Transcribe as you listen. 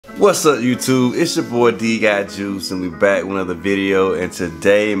What's up, YouTube? It's your boy D Got Juice, and we back with another video. And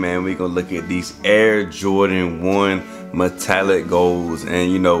today, man, we gonna look at these Air Jordan 1 metallic golds.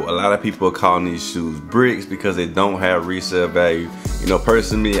 And you know, a lot of people are calling these shoes bricks because they don't have resale value. You know,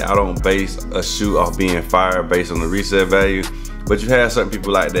 personally, I don't base a shoe off being fire based on the resale value, but you have certain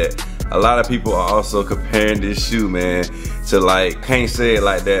people like that. A lot of people are also comparing this shoe, man, to, like, can't say it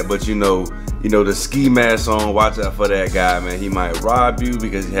like that, but you know, the ski mask on, watch out for that guy, man. He might rob you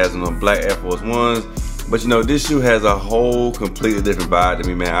because he has on black Air Force Ones. But you know, this shoe has a whole completely different vibe to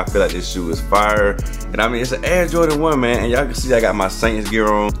me, man. I feel like this shoe is fire. And I mean, it's an Air Jordan 1, man. And y'all can see I got my Saints gear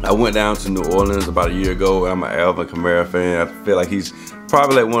on. I went down to New Orleans about a year ago. I'm an Alvin Kamara fan. I feel like he's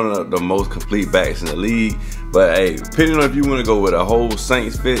probably like one of the most complete backs in the league. But hey, depending on if you want to go with a whole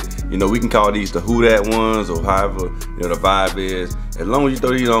Saints fit, you know, we can call these the Who Dat ones, or however, you know, the vibe is. As long as you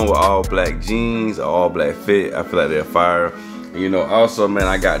throw these on with all black jeans or all black fit, I feel like they're fire. And, you know, also, man,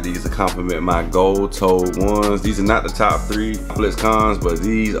 I got these to complement my gold-toed ones. These are not the top 3 blitz cons, but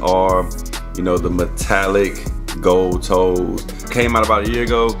these are, you know, the metallic gold toes. Came out about a year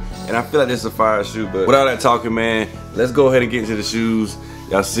ago, and I feel like this is a fire shoe. But without that talking, man, let's go ahead and get into the shoes.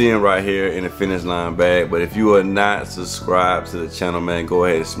 Y'all see them right here in the finish line bag. But if you are not subscribed to the channel, man, go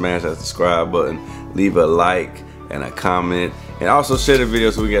ahead and smash that subscribe button, leave a like and a comment, and also share the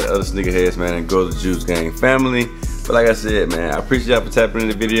video so we get other sneakerheads, man, and grow the Juice Gang family. But like I said, man, I appreciate y'all for tapping in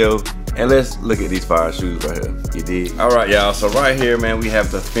the video, and let's look at these fire shoes right here. You dig? All right, y'all, so right here, man, we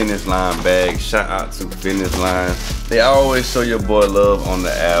have the finish line bag. Shout out to Finish Line. They always show your boy love on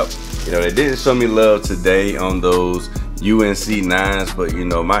the app. You know, they didn't show me love today on those UNC 9s, but you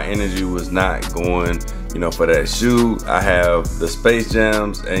know, my energy was not going, you know, for that shoe. I have the Space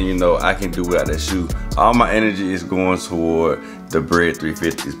Jams, and you know, I can do without that shoe. All my energy is going toward the Bread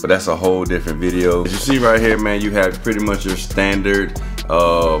 350s, but that's a whole different video. As you see right here, man, you have pretty much your standard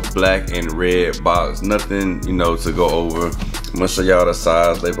black and red box. Nothing, you know, to go over. I'm gonna show y'all the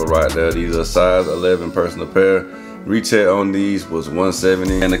size label right there. These are size 11 personal pair. Retail on these was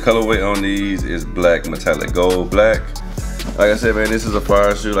 $170, and the colorway on these is black metallic gold black. Like I said, man, this is a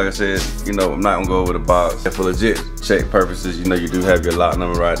fire shoe. Like I said, you know, I'm not gonna go over the box. And for legit check purposes, you know, you do have your lot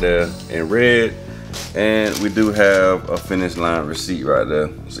number right there in red, and we do have a Finish Line receipt right there.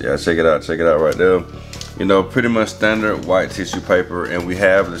 So yeah, check it out right there. You know, pretty much standard white tissue paper, and we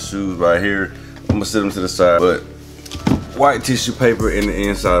have the shoes right here. I'm gonna sit them to the side, but white tissue paper in the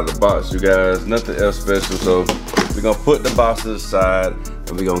inside of the box, you guys. Nothing else special. So we're gonna put the box to the side,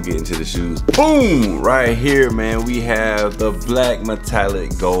 and we're gonna get into the shoes. Boom! Right here, man, we have the black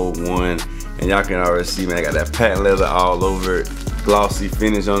metallic gold one. And y'all can already see, man, I got that patent leather all over it. Glossy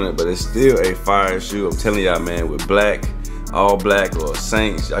finish on it, but it's still a fire shoe. I'm telling y'all, man, with black, all black, or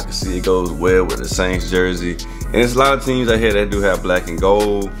Saints, y'all can see it goes well with the Saints jersey. And there's a lot of teams out here that do have black and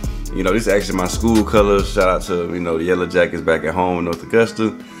gold. You know, this is actually my school colors. Shout out to, you know, the Yellow Jackets back at home in North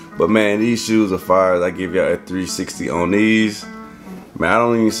Augusta. But man, these shoes are fire. I give y'all a 360 on these. Man, I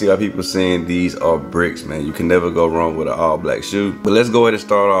don't even see how people saying these are bricks, man. You can never go wrong with an all black shoe. But let's go ahead and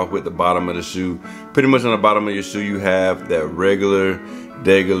start off with the bottom of the shoe. Pretty much on the bottom of your shoe, you have that regular,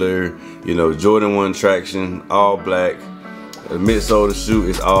 you know, Jordan 1 traction, all black. The midsole of the shoe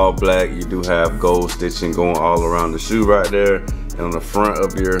is all black. You do have gold stitching going all around the shoe right there. And on the front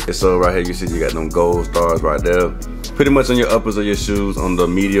of your midsole right here, you see you got them gold stars right there. Pretty much on your uppers of your shoes, on the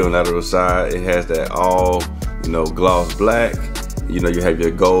medial and lateral side, it has that all, you know, gloss black. You know, you have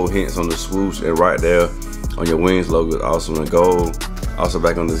your gold hints on the swoosh, and right there on your wings logo is also in gold. Also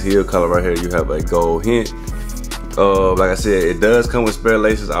back on this heel color right here, you have a gold hint. Like I said, it does come with spare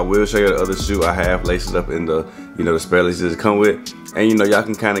laces. I will show you the other shoe. I have laces up in the, you know, the spare laces come with. And you know, y'all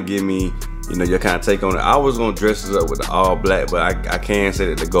can kind of give me, you know, your kind of take on it. I was gonna dress this up with the all black, but I can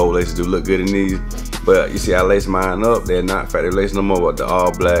say that the gold laces do look good in these. But you see, I lace mine up. They're not factory lace no more, but the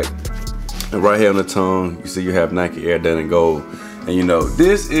all black. And right here on the tongue, you see you have Nike Air done in gold. And you know,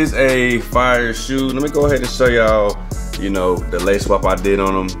 this is a fire shoe. Let me go ahead and show y'all, you know, the lace swap I did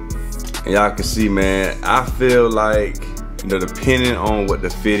on them. And y'all can see, man, I feel like, you know, depending on what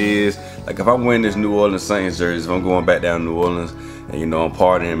the fit is, like if I'm wearing this New Orleans Saints jersey, if I'm going back down to New Orleans, and you know, I'm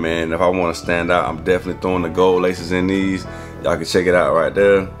partying, man, if I want to stand out, I'm definitely throwing the gold laces in these. Y'all can check it out right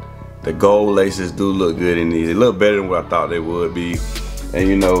there. The gold laces do look good in these. They look better than what I thought they would be. And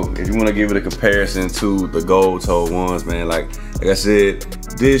you know, if you want to give it a comparison to the gold toe ones, man, like I said,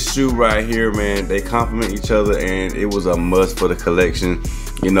 this shoe right here, man, they complement each other, and it was a must for the collection.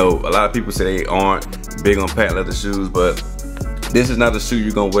 You know, a lot of people say they aren't big on patent leather shoes, but this is not a shoe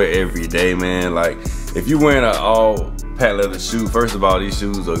you're gonna wear every day, man. Like if you're wearing an all patent leather shoe. First of all, these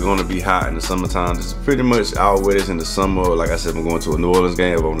shoes are gonna be hot in the summertime. This is pretty much I'll wear this in the summer. Like I said, I'm going to a New Orleans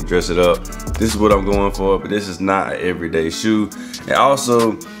game. I want to dress it up. This is what I'm going for, but this is not an everyday shoe. And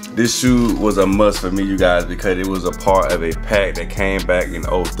also, this shoe was a must for me, you guys, because it was a part of a pack that came back in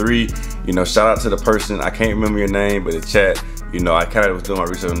 03. You know, shout out to the person, I can't remember your name, but the chat, you know, I kind of was doing my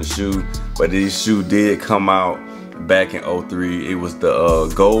research on the shoe, but this shoe did come out back in 03. It was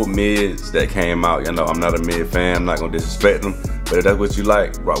the gold mids that came out. You know, I'm not a mid fan, I'm not gonna disrespect them, but if that's what you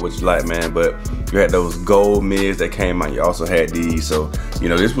like, rock what you like, man. But you had those gold mids that came out, you also had these. So, you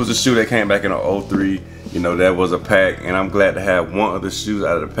know, this was a shoe that came back in 03. You know, that was a pack, and I'm glad to have one of the shoes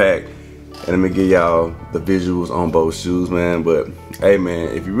out of the pack. And let me give y'all the visuals on both shoes, man. But hey,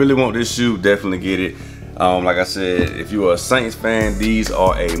 man, if you really want this shoe, definitely get it. Like I said, if you are a Saints fan, these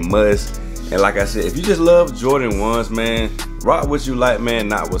are a must. And like I said, if you just love Jordan 1s, man, rock what you like, man,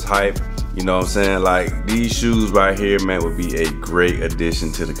 not what's hype. You know what I'm saying? Like, these shoes right here, man, would be a great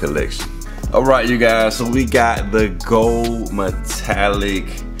addition to the collection. All right, you guys, so we got the gold metallic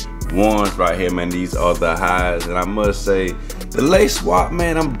ones right here, man. These are the highs, and I must say, the lace swap,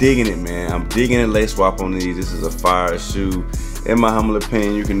 man, I'm digging it, man. I'm digging the lace swap on these. This is a fire shoe. In my humble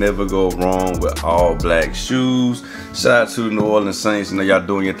opinion, you can never go wrong with all black shoes. Shout out to the New Orleans Saints. You know, y'all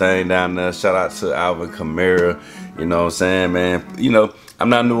doing your thing down there. Shout out to Alvin Kamara. You know what I'm saying, man? You know, I'm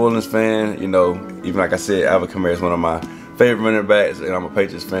not a New Orleans fan. You know, even like I said, Alvin Kamara is one of my favorite running backs, and I'm a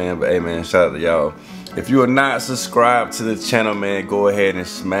Patriots fan. But hey, man, shout out to y'all. If you are not subscribed to the channel, man, go ahead and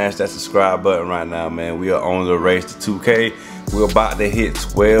smash that subscribe button right now, man. We are on the race to 2K. We're about to hit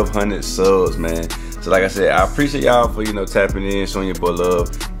 1,200 subs, man. So like I said, I appreciate y'all for, you know, tapping in, showing your boy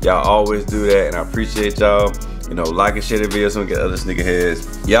love. Y'all always do that, and I appreciate y'all. You know, like and share the video so we can get other sneaker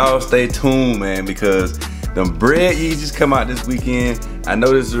heads. Y'all stay tuned, man, because them bread Yeezys come out this weekend. I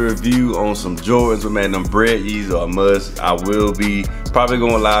know this is a review on some Jordans, but man, them bread Yeezys are a must. I will be probably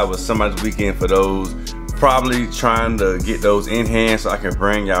going live with somebody this weekend for those. Probably trying to get those in hand so I can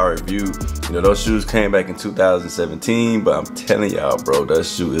bring y'all a review. You know, those shoes came back in 2017, but I'm telling y'all, bro, that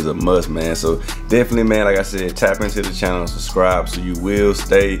shoe is a must, man. So definitely, man, like I said, tap into the channel and subscribe so you will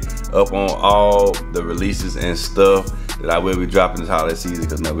stay up on all the releases and stuff that I will be dropping this holiday season,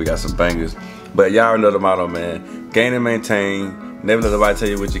 because man, we got some bangers. But y'all know the motto, man. Gain and maintain. Never let nobody tell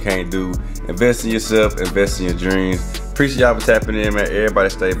you what you can't do. Invest in yourself, invest in your dreams. Appreciate y'all for tapping in, man. Everybody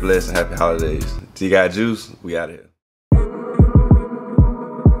stay blessed and happy holidays. DAT Juice, we out of here.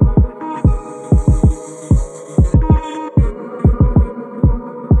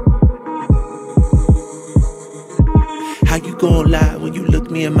 How you gon' lie when you look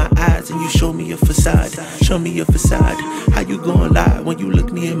me in my eyes and you show me a facade? Show me a facade. How you gon' lie when you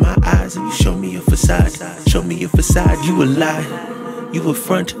look me in my eyes and you show me a facade? Show me a facade. You a lie. You a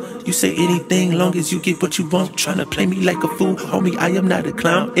front, you say anything long as you get what you want. Tryna play me like a fool, homie, I am not a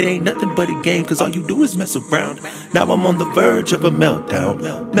clown. It ain't nothing but a game, cause all you do is mess around. Now I'm on the verge of a meltdown,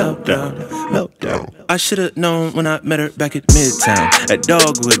 meltdown, meltdown. I should've known when I met her back at Midtown, at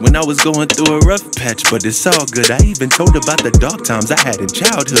Dogwood, when I was going through a rough patch, but it's all good. I even told about the dark times I had in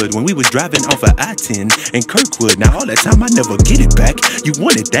childhood, when we was driving off of I-10 in Kirkwood. Now all that time I never get it back. You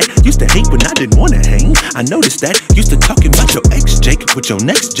wanted that, used to hate when I didn't wanna hang. I noticed that, used to talking about your ex, Jake, with your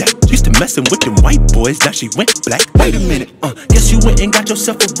next jack. Used to messing with them white boys, now she went black. Wait a minute, guess you went and got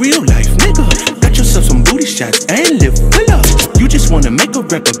yourself a real life nigga. Got yourself some booty shots and live villa. You just wanna make a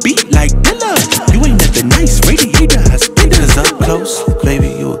rapper beat like Dilla. You ain't nothing nice, radiator hospital. Cause up close, baby,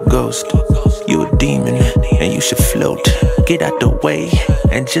 you a ghost. You a demon, and you should float. Get out the way,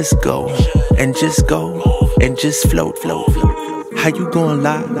 and just go. And just go, and just float, float, float. How you gon'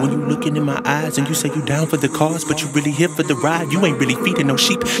 lie when you looking in my eyes and you say you down for the cause, but you really here for the ride? You ain't really feeding no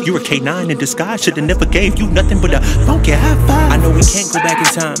sheep. You're a K9 in disguise. Shoulda never gave you nothing but a funky high five. I know we can't go back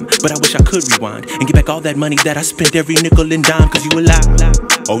in time, but I wish I could rewind and get back all that money that I spent every nickel and dime. Cause you a lie,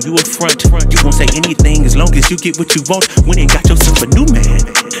 oh you a front. You gon' say anything as long as you get what you want. When you got yourself a new man,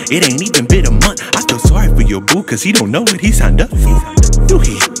 it ain't even been a month. I feel sorry for your boo, cause he don't know what he signed up for. Do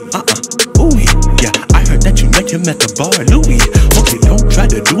he? Ooh, yeah, I heard that you met him at the bar, Louis. Okay, don't try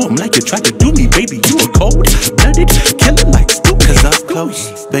to do him like you tried to do me, baby. You a cold-blooded killer like stupid. Cause up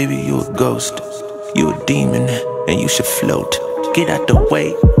close, baby, you a ghost. You a demon, and you should float. Get out the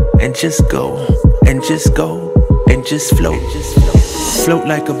way, and just go. And just go, and just float. Float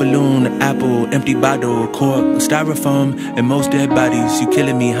like a balloon, an apple, empty bottle, cork, styrofoam, and most dead bodies. You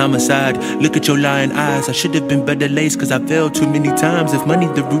killing me, homicide. Look at your lying eyes. I should have been better laced, cause I failed too many times. If money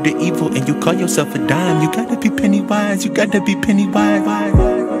the root of evil and you call yourself a dime, you gotta be penny wise, you gotta be penny wise.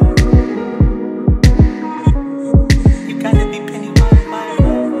 You gotta be penny wise.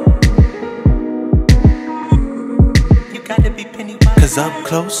 You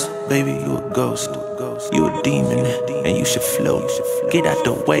close, baby, you a ghost. You a demon, and you should float. Get out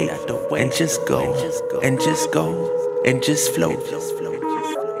the way, and just go, and just go, and just float.